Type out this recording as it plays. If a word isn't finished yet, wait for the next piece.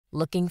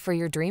Looking for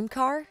your dream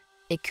car?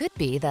 It could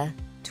be the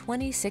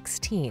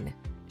 2016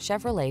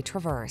 Chevrolet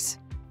Traverse.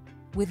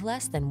 With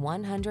less than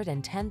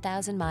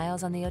 110,000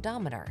 miles on the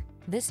odometer,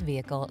 this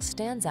vehicle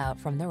stands out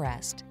from the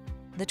rest.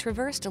 The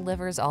Traverse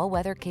delivers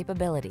all-weather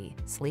capability,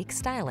 sleek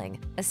styling,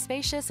 a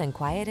spacious and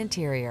quiet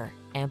interior,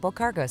 ample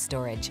cargo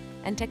storage,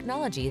 and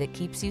technology that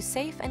keeps you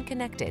safe and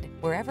connected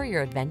wherever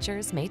your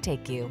adventures may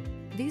take you.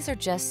 These are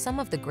just some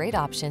of the great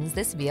options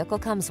this vehicle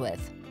comes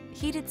with: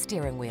 heated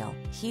steering wheel,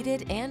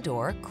 heated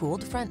and/or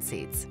cooled front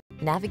seats,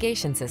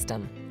 navigation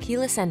system,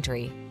 keyless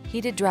entry,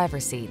 heated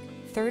driver's seat,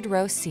 third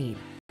row seat,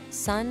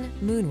 sun,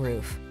 moon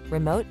roof,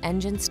 remote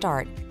engine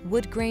start,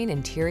 wood grain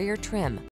interior trim,